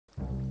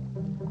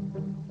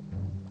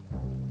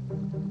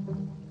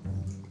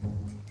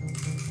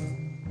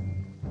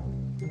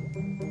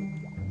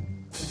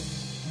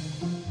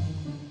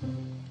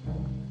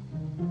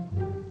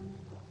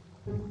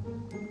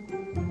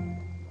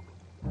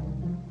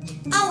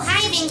Oh,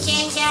 hi,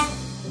 Vincenza.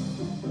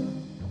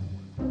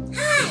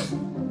 Hi,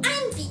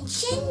 I'm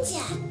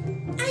Vincenza.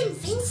 I'm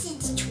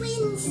Vincent's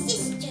twin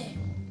sister.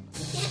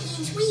 That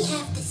means we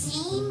have the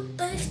same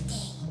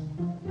birthday.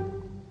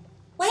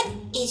 What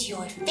is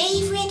your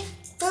favorite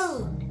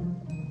food?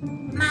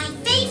 My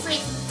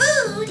favorite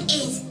food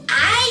is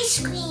ice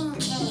cream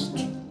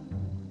cake.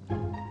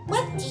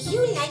 What do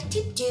you like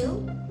to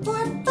do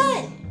for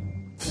fun?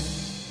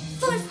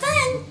 For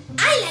fun,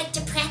 I like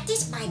to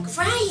practice my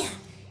gralla.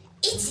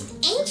 It's an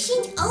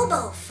ancient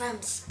oboe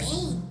from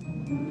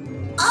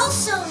Spain,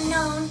 also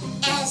known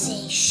as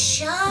a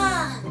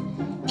shawm,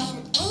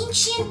 an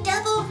ancient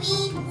double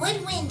reed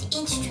woodwind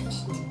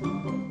instrument.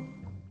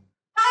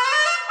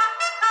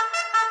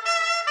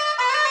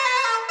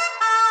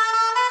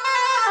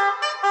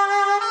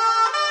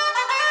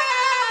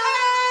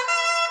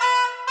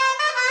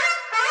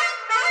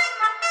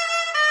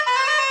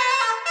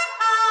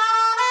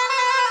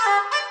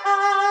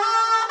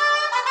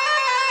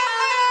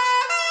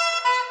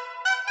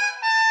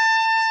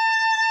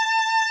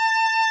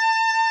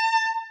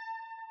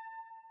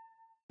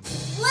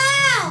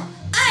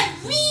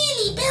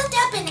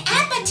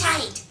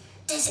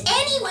 Does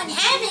anyone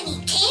have any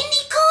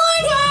candy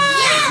corn?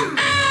 Yum!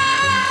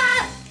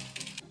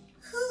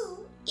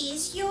 Who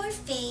is your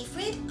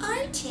favorite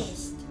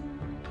artist?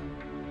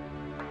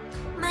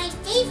 My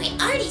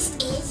favorite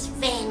artist is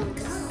Van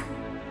Gogh,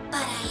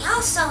 but I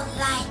also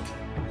like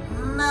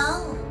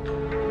Mo.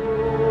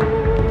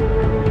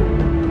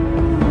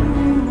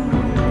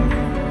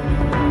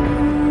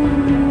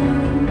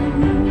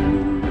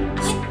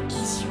 What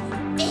is your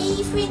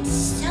favorite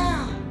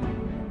song?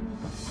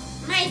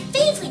 My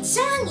favorite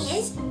song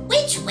is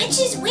Which Witch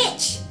is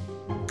Which?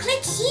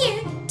 Click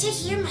here to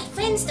hear my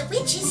friends the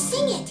witches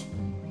sing it.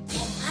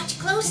 And watch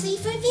closely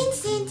for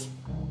Vincent.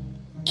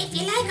 If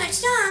you like our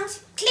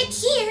songs, click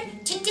here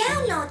to